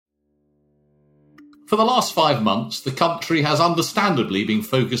For the last 5 months, the country has understandably been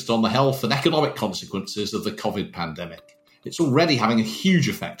focused on the health and economic consequences of the COVID pandemic. It's already having a huge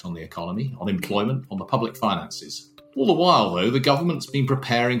effect on the economy, on employment, on the public finances. All the while, though, the government's been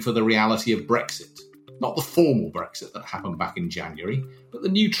preparing for the reality of Brexit. Not the formal Brexit that happened back in January, but the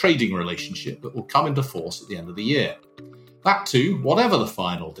new trading relationship that will come into force at the end of the year. That too, whatever the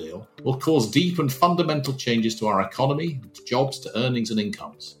final deal, will cause deep and fundamental changes to our economy, to jobs, to earnings and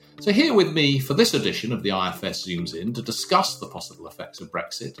incomes. So here with me for this edition of the IFS Zooms In to discuss the possible effects of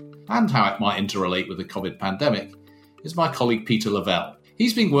Brexit and how it might interrelate with the COVID pandemic is my colleague Peter Lavelle.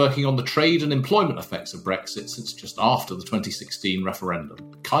 He's been working on the trade and employment effects of Brexit since just after the 2016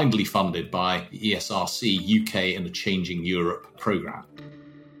 referendum, kindly funded by the ESRC UK and a Changing Europe programme.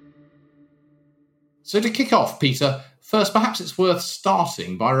 So to kick off, Peter, first perhaps it's worth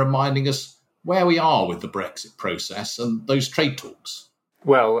starting by reminding us where we are with the Brexit process and those trade talks.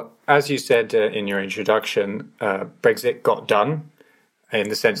 Well, as you said in your introduction, Brexit got done in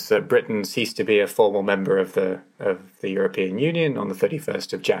the sense that Britain ceased to be a formal member of the European Union on the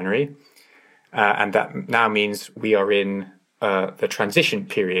 31st of January. And that now means we are in the transition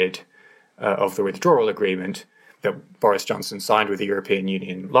period of the withdrawal agreement that Boris Johnson signed with the European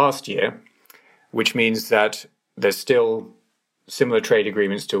Union last year, which means that there's still similar trade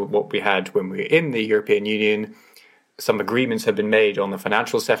agreements to what we had when we were in the European Union. Some agreements have been made on the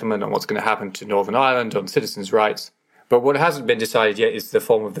financial settlement, on what's going to happen to Northern Ireland, on citizens' rights. But what hasn't been decided yet is the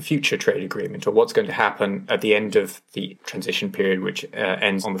form of the future trade agreement, or what's going to happen at the end of the transition period, which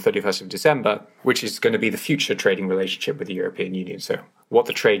ends on the 31st of December, which is going to be the future trading relationship with the European Union. So what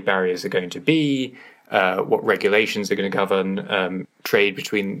the trade barriers are going to be, what regulations are going to govern trade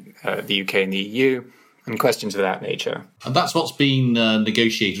between the UK and the EU, and questions of that nature. And that's what's being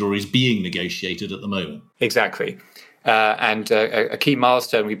negotiated or is being negotiated at the moment. Exactly. And a key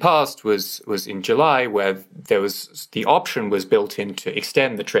milestone we passed was in July, where there was the option was built in to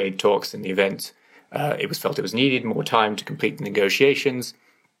extend the trade talks in the event it was felt it was needed more time to complete the negotiations.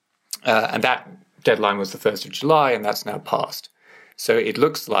 And that deadline was the 1st of July, and that's now passed. So it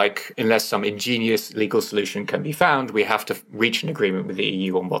looks like, unless some ingenious legal solution can be found, we have to reach an agreement with the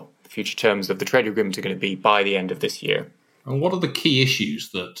EU on what the future terms of the trade agreement are going to be by the end of this year. And what are the key issues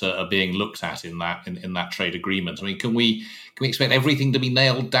that are being looked at in that trade agreement? I mean, can we expect everything to be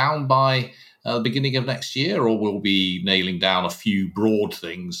nailed down by the beginning of next year, or will we be nailing down a few broad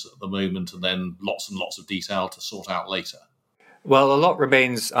things at the moment and then lots and lots of detail to sort out later? Well, a lot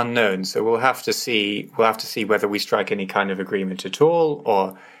remains unknown, so we'll have to see whether we strike any kind of agreement at all,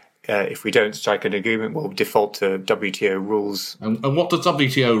 or if we don't strike an agreement, we'll default to WTO rules. And what do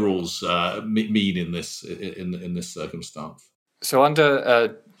WTO rules mean in this circumstance? So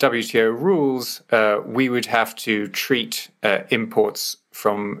under WTO rules, we would have to treat imports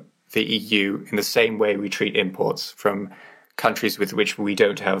from the EU in the same way we treat imports from countries with which we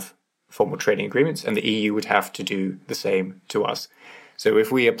don't have formal trading agreements, and the EU would have to do the same to us. So if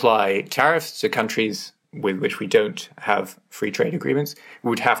we apply tariffs to countries with which we don't have free trade agreements, we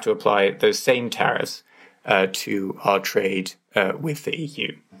would have to apply those same tariffs to our trade with the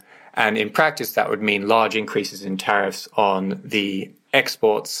EU. And in practice, that would mean large increases in tariffs on the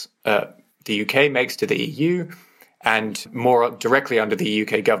exports the UK makes to the EU, and more directly under the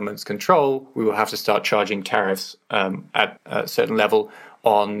UK government's control, we will have to start charging tariffs at a certain level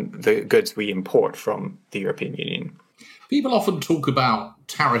on the goods we import from the European Union. People often talk about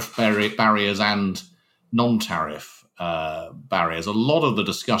tariff barriers and non-tariff barriers. A lot of the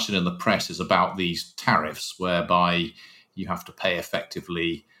discussion in the press is about these tariffs, whereby you have to pay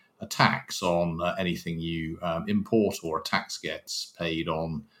effectively a tax on anything you import, or a tax gets paid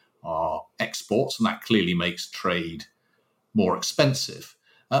on exports, and that clearly makes trade more expensive.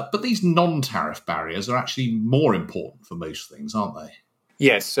 But these non-tariff barriers are actually more important for most things, aren't they?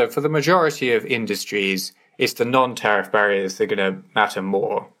 Yes, so for the majority of industries, it's the non-tariff barriers that are going to matter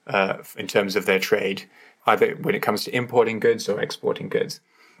more in terms of their trade, either when it comes to importing goods or exporting goods.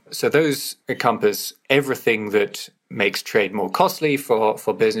 So those encompass everything that makes trade more costly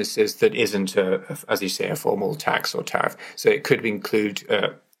for businesses that isn't, as you say, a formal tax or tariff. So it could include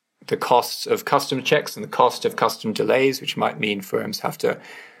the costs of custom checks and the cost of custom delays, which might mean firms have to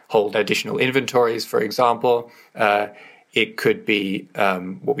hold additional inventories, for example. It could be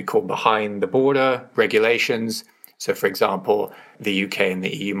what we call behind-the-border regulations. So, for example, the UK and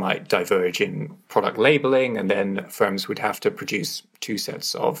the EU might diverge in product labeling, and then firms would have to produce two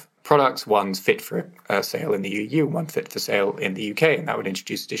sets of products, one fit for sale in the EU, one fit for sale in the UK, and that would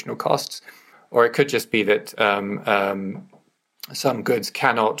introduce additional costs. Or it could just be that some goods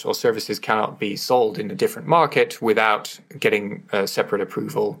cannot or services cannot be sold in a different market without getting separate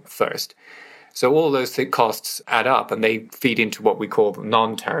approval first. So all those costs add up, and they feed into what we call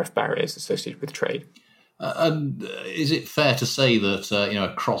non-tariff barriers associated with trade. And is it fair to say that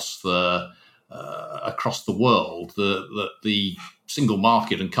across the world, the single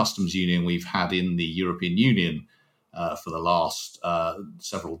market and customs union we've had in the European Union for the last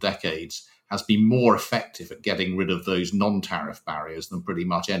several decades has been more effective at getting rid of those non-tariff barriers than pretty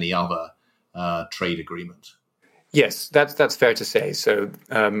much any other trade agreement? Yes, that's fair to say. So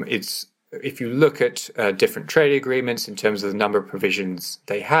it's if you look at different trade agreements in terms of the number of provisions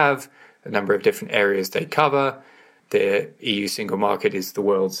they have, the number of different areas they cover, the EU single market is the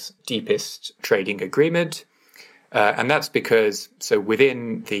world's deepest trading agreement. And that's because, so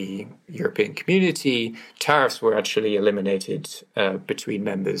within the European community, tariffs were actually eliminated between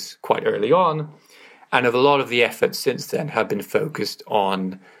members quite early on. And a lot of the efforts since then have been focused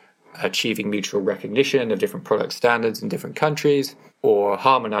on achieving mutual recognition of different product standards in different countries, or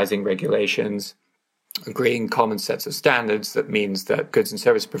harmonizing regulations, agreeing common sets of standards that means that goods and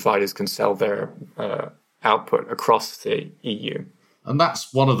service providers can sell their output across the EU. And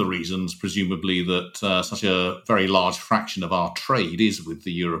that's one of the reasons, presumably, that such a very large fraction of our trade is with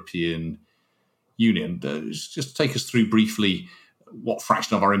the European Union. Just take us through briefly what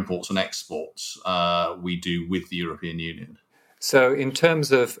fraction of our imports and exports we do with the European Union. So in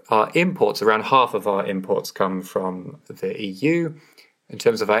terms of our imports, around half of our imports come from the EU. In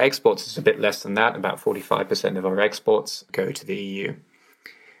terms of our exports, it's a bit less than that. About 45% of our exports go to the EU.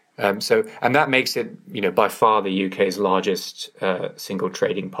 And that makes it, by far the UK's largest single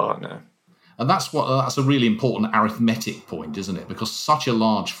trading partner. And that's a really important arithmetic point, isn't it? Because such a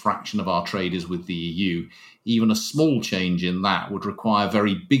large fraction of our trade is with the EU. Even a small change in that would require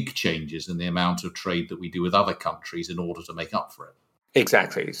very big changes in the amount of trade that we do with other countries in order to make up for it.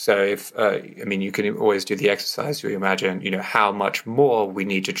 Exactly. So if you can always do the exercise. You imagine, how much more we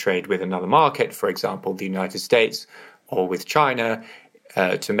need to trade with another market, for example, the United States or with China,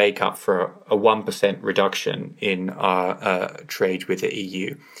 to make up for a 1% reduction in our trade with the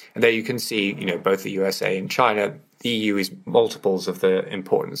EU. And there you can see, both the USA and China, the EU is multiples of the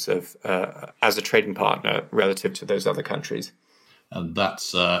importance of as a trading partner relative to those other countries. And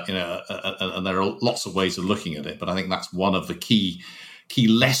that's, and there are lots of ways of looking at it, but I think that's one of the key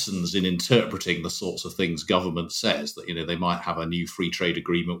lessons in interpreting the sorts of things government says, that, they might have a new free trade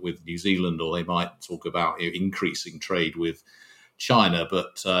agreement with New Zealand, or they might talk about increasing trade with China,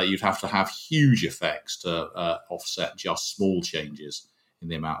 but you'd have to have huge effects to offset just small changes in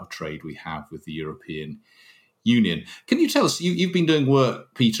the amount of trade we have with the European Union. Can you tell us, you've been doing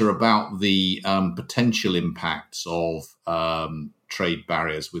work, Peter, about the potential impacts of trade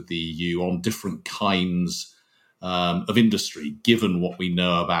barriers with the EU on different kinds of industry, given what we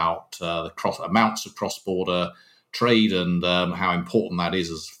know about the amounts of cross-border trade and how important that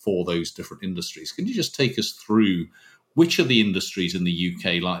is for those different industries. Can you just take us through which of the industries in the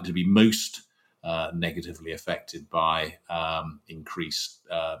UK likely to be most negatively affected by increased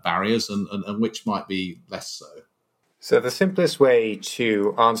barriers and which might be less so? So the simplest way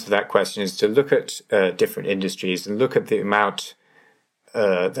to answer that question is to look at different industries and look at the amount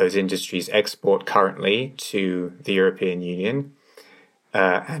those industries export currently to the European Union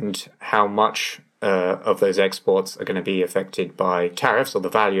and how much of those exports are going to be affected by tariffs, or the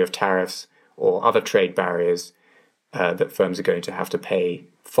value of tariffs or other trade barriers that firms are going to have to pay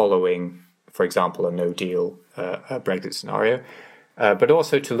following, for example, a no-deal Brexit scenario, but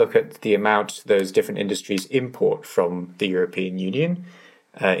also to look at the amount those different industries import from the European Union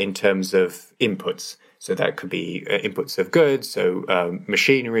in terms of inputs. So that could be inputs of goods, so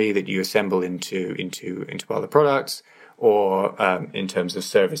machinery that you assemble into other products, or in terms of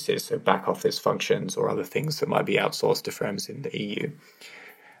services, so back office functions or other things that might be outsourced to firms in the EU.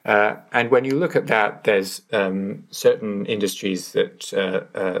 And when you look at that, there's certain industries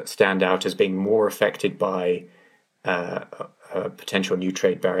that stand out as being more affected by potential new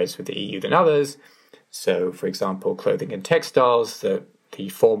trade barriers with the EU than others. So, for example, clothing and textiles, the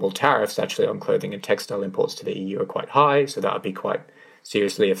formal tariffs actually on clothing and textile imports to the EU are quite high, so that would be quite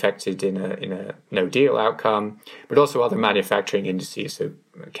seriously affected in a no-deal outcome. But also other manufacturing industries, so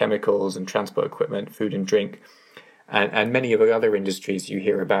chemicals and transport equipment, food and drink, and many of the other industries you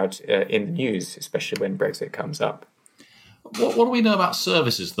hear about in the news, especially when Brexit comes up. What do we know about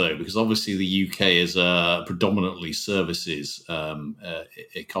services, though? Because obviously the UK is a predominantly services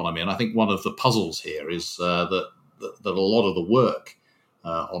economy, and I think one of the puzzles here is that a lot of the work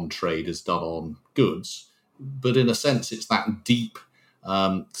on trade is done on goods, but in a sense it's that deep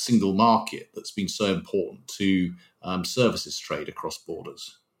single market that's been so important to services trade across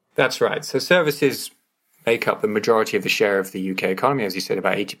borders. That's right. So services make up the majority of the share of the UK economy, as you said,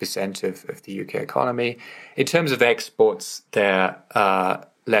 about 80% of the UK economy. In terms of exports, they're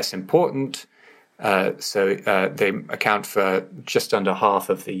less important. So they account for just under half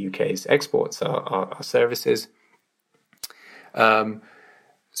of the UK's exports are services.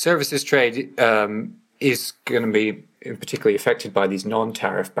 Services trade is going to be particularly affected by these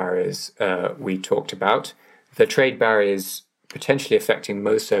non-tariff barriers we talked about. The trade barriers potentially affecting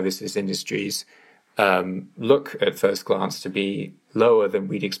most services industries look at first glance to be lower than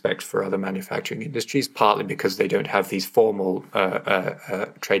we'd expect for other manufacturing industries, partly because they don't have these formal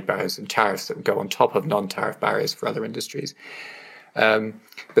trade barriers and tariffs that go on top of non-tariff barriers for other industries.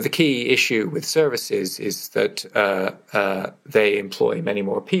 But the key issue with services is that they employ many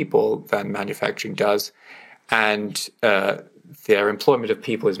more people than manufacturing does, and their employment of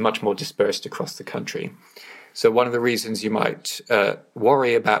people is much more dispersed across the country. So one of the reasons you might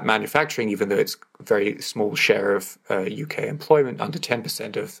worry about manufacturing, even though it's a very small share of UK employment, under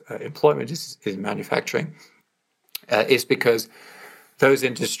 10% of employment is manufacturing, is because those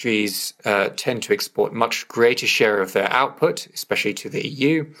industries tend to export much greater share of their output, especially to the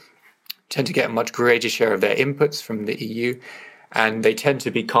EU, tend to get a much greater share of their inputs from the EU, and they tend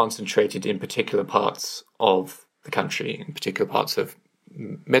to be concentrated in particular parts of the country, in particular parts of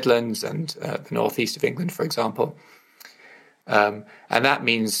Midlands and the northeast of England, for example. And that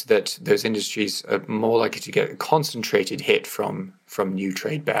means that those industries are more likely to get a concentrated hit from new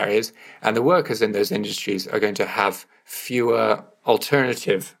trade barriers, and the workers in those industries are going to have fewer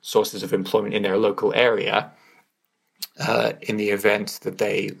alternative sources of employment in their local area in the event that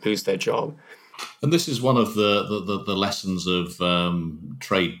they lose their job. And this is one of the lessons of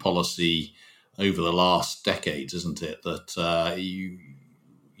trade policy over the last decades, isn't it? That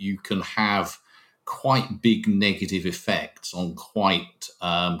you can have quite big negative effects on quite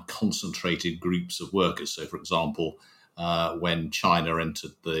concentrated groups of workers. So, for example, when China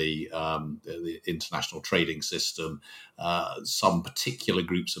entered the international trading system, some particular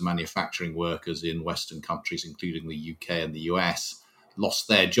groups of manufacturing workers in Western countries, including the UK and the US, lost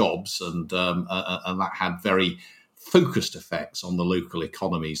their jobs, and that had very focused effects on the local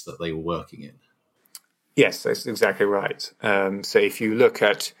economies that they were working in. Yes, that's exactly right. So if you look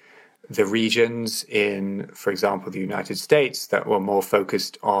at the regions in, for example, the United States that were more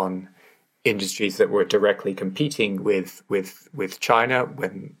focused on industries that were directly competing with China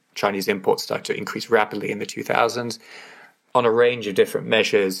when Chinese imports started to increase rapidly in the 2000s, on a range of different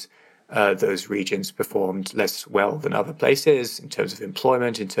measures, those regions performed less well than other places in terms of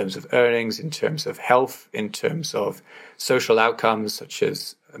employment, in terms of earnings, in terms of health, in terms of social outcomes such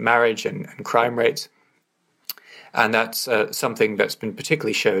as marriage and crime rates. And that's something that's been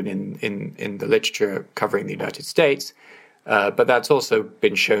particularly shown in the literature covering the United States, but that's also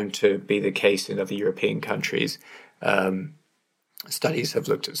been shown to be the case in other European countries. Studies have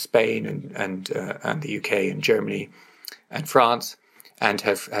looked at Spain and the UK and Germany and France, and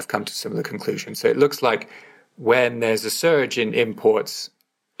have come to similar conclusions. So it looks like when there's a surge in imports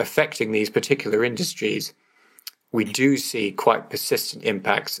affecting these particular industries, we do see quite persistent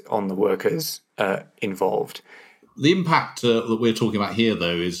impacts on the workers involved. The impact that we're talking about here,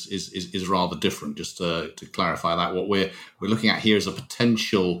 though, is rather different. Just to clarify that, what we're looking at here is a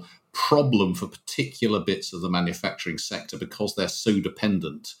potential problem for particular bits of the manufacturing sector because they're so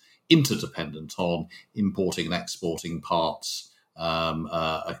interdependent on importing and exporting parts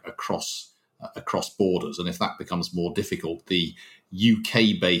across borders. And if that becomes more difficult, the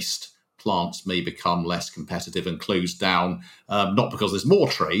UK-based plants may become less competitive and close down, not because there's more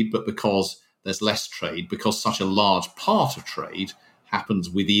trade, but because there's less trade, because such a large part of trade happens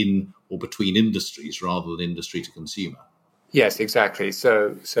within or between industries rather than industry to consumer. Yes, exactly.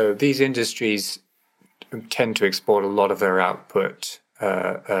 So these industries tend to export a lot of their output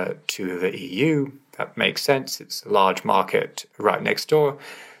to the EU. That makes sense. It's a large market right next door.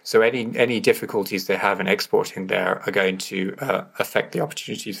 So any difficulties they have in exporting there are going to affect the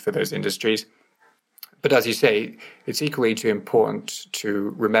opportunities for those industries. But as you say, it's equally too important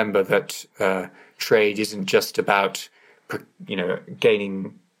to remember that trade isn't just about,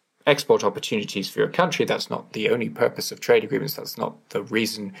 gaining export opportunities for your country. That's not the only purpose of trade agreements. That's not the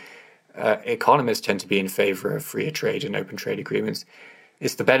reason economists tend to be in favor of freer trade and open trade agreements.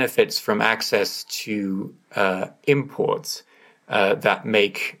 It's the benefits from access to imports that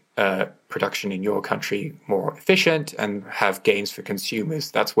make production in your country more efficient and have gains for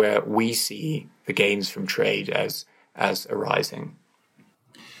consumers. That's where we see the gains from trade as arising.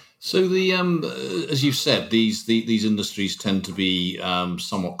 So as you've said, these industries tend to be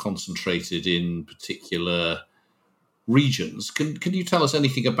somewhat concentrated in particular regions. Can you tell us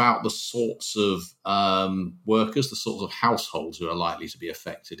anything about the sorts of workers, the sorts of households who are likely to be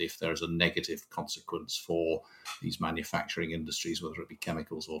affected if there is a negative consequence for these manufacturing industries, whether it be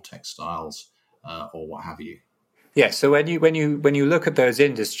chemicals or textiles or what have you? Yeah. So when you look at those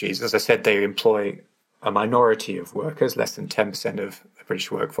industries, as I said, they employ a minority of workers. Less than 10% of the British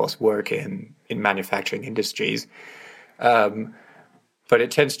workforce work in manufacturing industries. But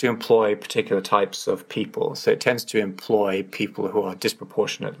it tends to employ particular types of people. So it tends to employ people who are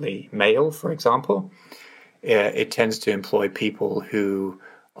disproportionately male, for example. It tends to employ people who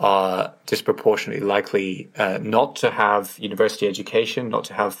are disproportionately likely not to have university education, not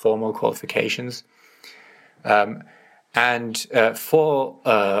to have formal qualifications. And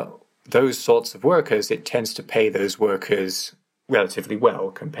for those sorts of workers, it tends to pay those workers relatively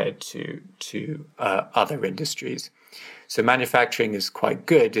well compared to other industries. So manufacturing is quite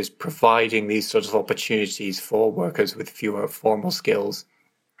good, is providing these sorts of opportunities for workers with fewer formal skills,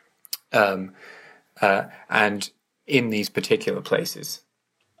 and in these particular places.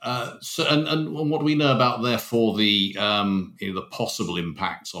 And what do we know about, therefore, the the possible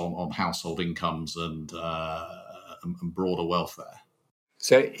impacts on household incomes and broader welfare?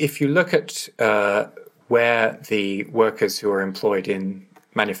 So if you look at where the workers who are employed in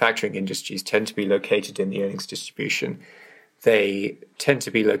manufacturing industries tend to be located in the earnings distribution, they tend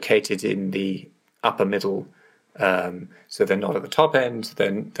to be located in the upper middle. So they're not at the top end.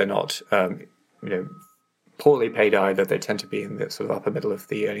 Then they're not, poorly paid either. They tend to be in the sort of upper middle of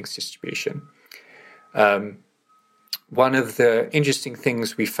the earnings distribution. One of the interesting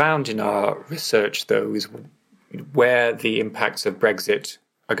things we found in our research, though, is where the impacts of Brexit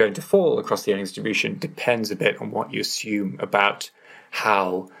are going to fall across the earnings distribution depends a bit on what you assume about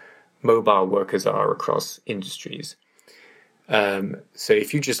how mobile workers are across industries. So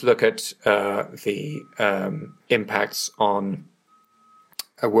if you just look at the impacts on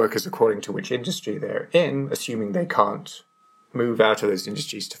workers according to which industry they're in, assuming they can't move out of those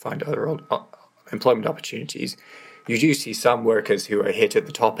industries to find other employment opportunities, you do see some workers who are hit at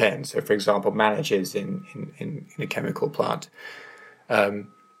the top end. So, for example, managers in a chemical plant. The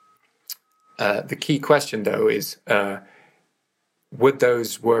key question, though, is would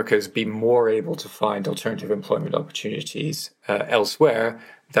those workers be more able to find alternative employment opportunities elsewhere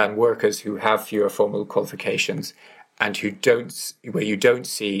than workers who have fewer formal qualifications and where you don't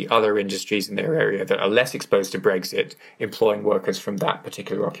see other industries in their area that are less exposed to Brexit employing workers from that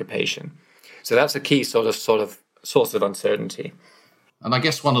particular occupation? So that's a key sort of source of uncertainty. And I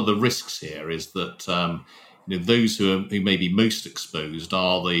guess one of the risks here is that those who may be most exposed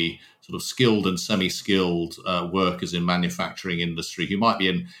are the sort of skilled and semi-skilled workers in manufacturing industry who might be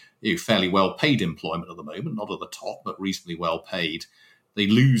in fairly well-paid employment at the moment, not at the top, but reasonably well-paid. They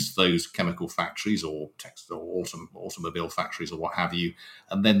lose those chemical factories or textile or automobile factories or what have you,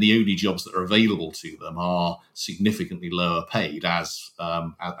 and then the only jobs that are available to them are significantly lower paid, as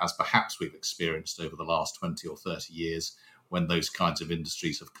perhaps we've experienced over the last 20 or 30 years when those kinds of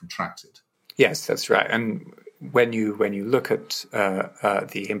industries have contracted. Yes, that's right. And when you look at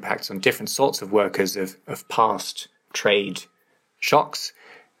the impacts on different sorts of workers of past trade shocks,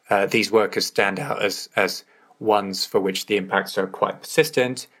 these workers stand out as ones for which the impacts are quite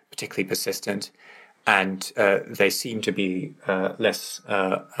persistent, particularly persistent, and they seem to be less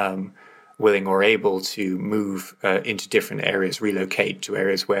willing or able to move into different areas, relocate to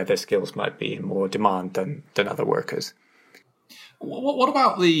areas where their skills might be in more demand than other workers. What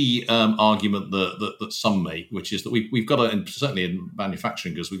about the argument that some make, which is that we've got certainly in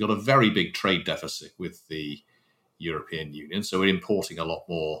manufacturing goods, we've got a very big trade deficit with the European Union, so we're importing a lot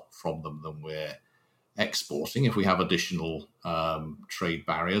more from them than we're exporting. If we have additional trade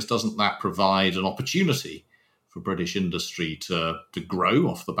barriers, doesn't that provide an opportunity for British industry to grow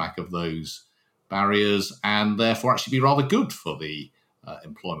off the back of those barriers and therefore actually be rather good for the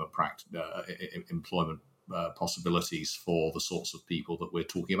employment possibilities for the sorts of people that we're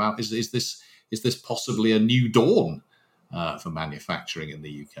talking about? Is this possibly a new dawn for manufacturing in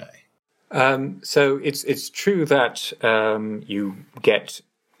the UK? So it's true that you get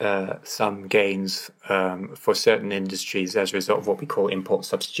some gains for certain industries as a result of what we call import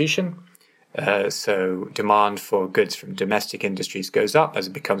substitution. So demand for goods from domestic industries goes up as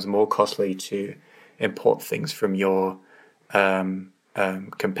it becomes more costly to import things from your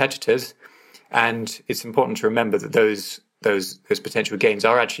competitors. And it's important to remember that those potential gains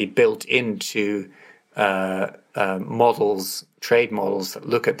are actually built into trade models that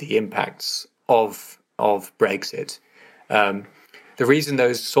look at the impacts of Brexit. The reason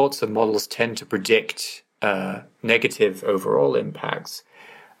those sorts of models tend to predict negative overall impacts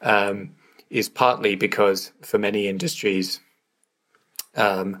is partly because for many industries,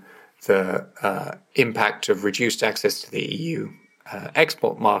 the impact of reduced access to the EU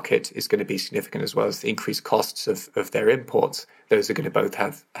export market is going to be significant, as well as the increased costs of their imports. Those are going to both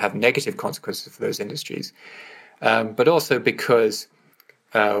have negative consequences for those industries. But also because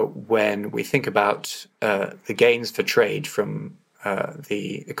when we think about the gains for trade from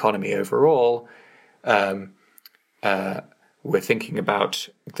the economy overall, we're thinking about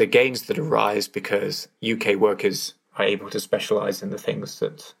the gains that arise because UK workers are able to specialize in the things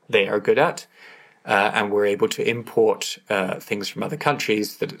that they are good at, and we're able to import things from other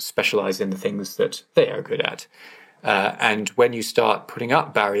countries that specialize in the things that they are good at. And when you start putting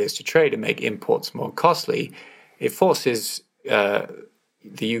up barriers to trade and make imports more costly, it forces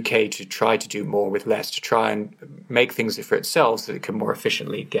the UK to try to do more with less, to try and make things for itself so that it can more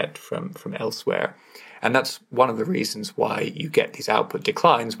efficiently get from elsewhere. And that's one of the reasons why you get these output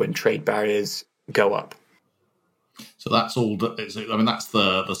declines when trade barriers go up. So that's all. I mean, that's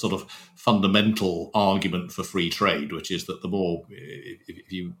the sort of fundamental argument for free trade, which is that the more,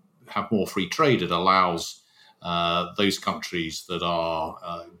 if you have more free trade, it allows those countries that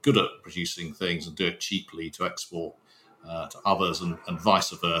are good at producing things and do it cheaply to export to others, and vice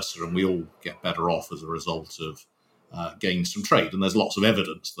versa, and we all get better off as a result of gains from trade. And there's lots of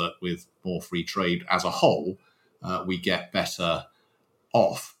evidence that with more free trade as a whole, we get better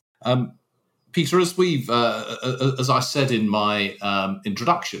off. Peter, as as I said in my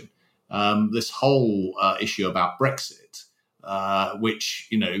introduction, this whole issue about Brexit, which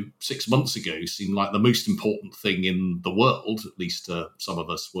 6 months ago seemed like the most important thing in the world, at least to some of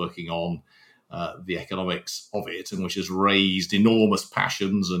us working on the economics of it, and which has raised enormous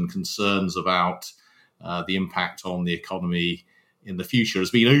passions and concerns about the impact on the economy in the future,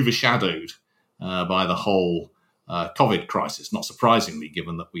 has been overshadowed by the whole COVID crisis, not surprisingly,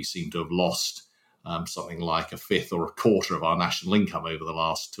 given that we seem to have lost something like a fifth or a quarter of our national income over the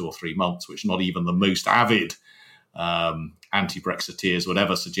last 2 or 3 months, which not even the most avid anti-Brexiteers would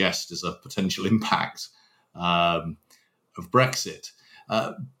ever suggest is a potential impact of Brexit.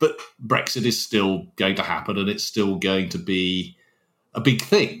 But Brexit is still going to happen, and it's still going to be a big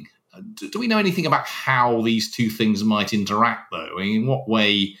thing. Do we know anything about how these two things might interact, though? I mean, in what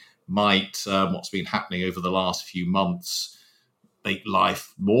way might what's been happening over the last few months make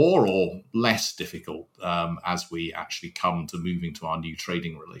life more or less difficult as we actually come to moving to our new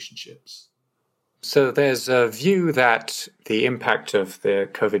trading relationships? So there's a view that the impact of the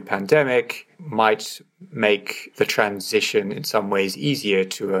COVID pandemic might make the transition in some ways easier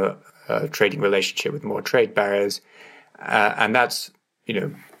to a trading relationship with more trade barriers. And that's,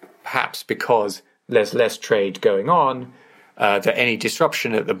 perhaps because there's less trade going on, that any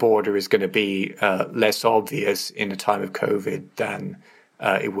disruption at the border is going to be less obvious in a time of COVID than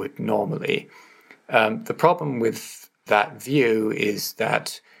it would normally. The problem with that view is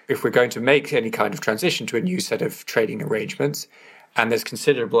that if we're going to make any kind of transition to a new set of trading arrangements, and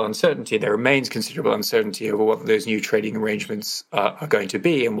there remains considerable uncertainty over what those new trading arrangements are going to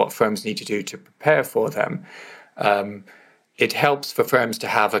be and what firms need to do to prepare for them, it helps for firms to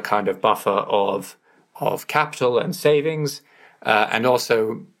have a kind of buffer of capital and savings, and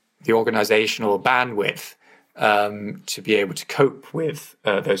also the organizational bandwidth to be able to cope with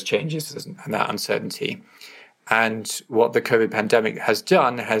those changes and that uncertainty. And what the COVID pandemic has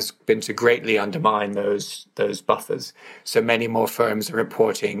done has been to greatly undermine those buffers. So many more firms are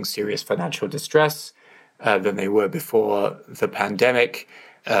reporting serious financial distress than they were before the pandemic.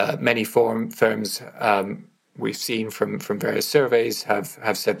 Many firms we've seen from various surveys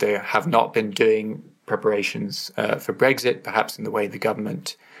have said they have not been doing preparations for Brexit, perhaps in the way the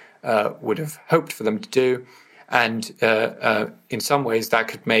government would have hoped for them to do. And in some ways, that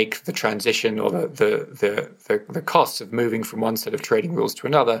could make the transition or the costs of moving from one set of trading rules to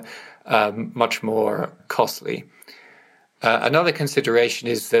another much more costly. Another consideration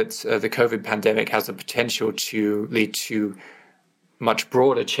is that the COVID pandemic has the potential to lead to much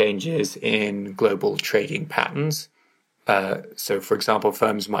broader changes in global trading patterns. So, for example,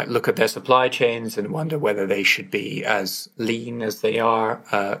 firms might look at their supply chains and wonder whether they should be as lean as they are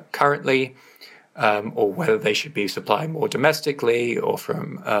currently, or whether they should be supplying more domestically, or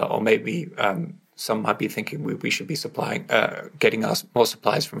maybe some might be thinking we should be getting us more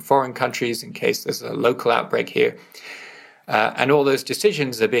supplies from foreign countries in case there's a local outbreak here. And all those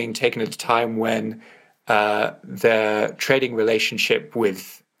decisions are being taken at a time when the trading relationship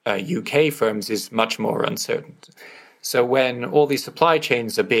with UK firms is much more uncertain. So when all these supply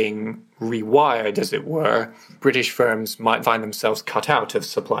chains are being rewired, as it were, British firms might find themselves cut out of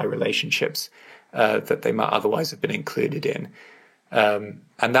supply relationships that they might otherwise have been included in. and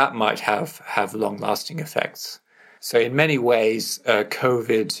that might have long-lasting effects. So in many ways,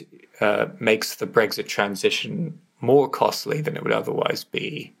 COVID makes the Brexit transition more costly than it would otherwise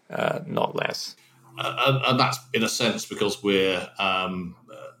be, not less. And that's in a sense because we're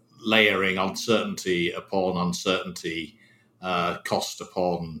layering uncertainty upon uncertainty, cost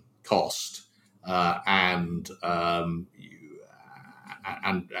upon cost, and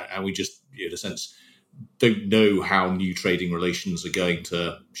we just, in a sense, don't know how new trading relations are going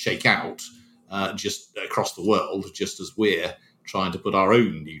to shake out just across the world, just as we're trying to put our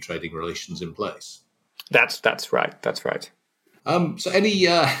own new trading relations in place. That's right. That's right. So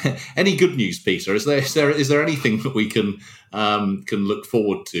any good news, Peter? Is there anything that we can look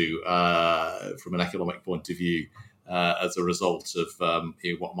forward to from an economic point of view as a result of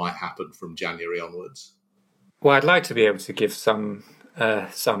what might happen from January onwards? Well, I'd like to be able to give some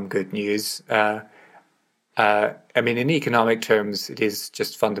good news. I mean, in economic terms, it is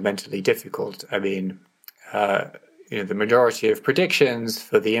just fundamentally difficult. I mean, the majority of predictions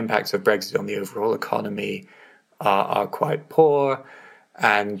for the impacts of Brexit on the overall economy are quite poor,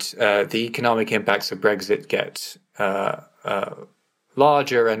 and the economic impacts of Brexit get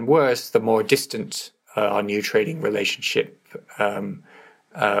larger and worse the more distant our new trading relationship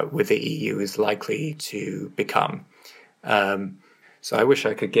with the EU is likely to become. So I wish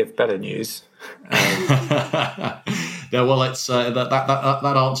I could give better news. No, well, it's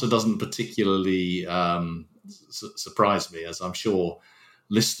that answer doesn't particularly surprise me, as I'm sure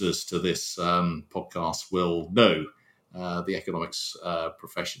listeners to this podcast will know. The economics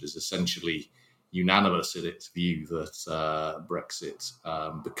profession is essentially unanimous in its view that Brexit,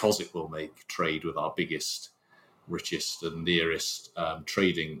 because it will make trade with our biggest, richest and nearest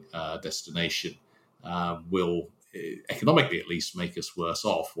trading destination, will, economically at least, make us worse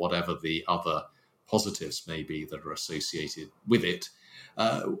off, whatever the other positives may be that are associated with it.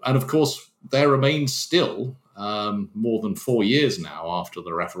 And of course, there remains still, more than 4 years now after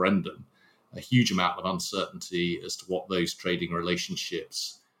the referendum, a huge amount of uncertainty as to what those trading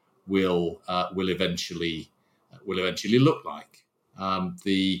relationships will eventually look like.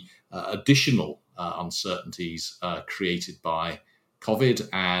 The additional uncertainties created by COVID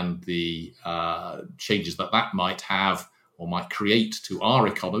and the changes that might have or might create to our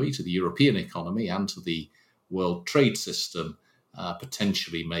economy, to the European economy, and to the world trade system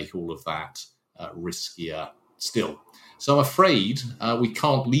potentially make all of that riskier still. So I'm afraid we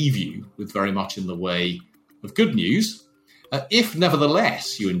can't leave you with very much in the way of good news. If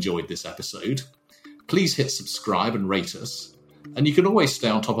nevertheless you enjoyed this episode, please hit subscribe and rate us. And you can always stay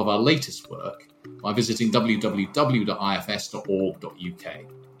on top of our latest work by visiting www.ifs.org.uk.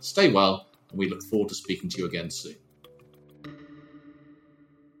 Stay well, and we look forward to speaking to you again soon.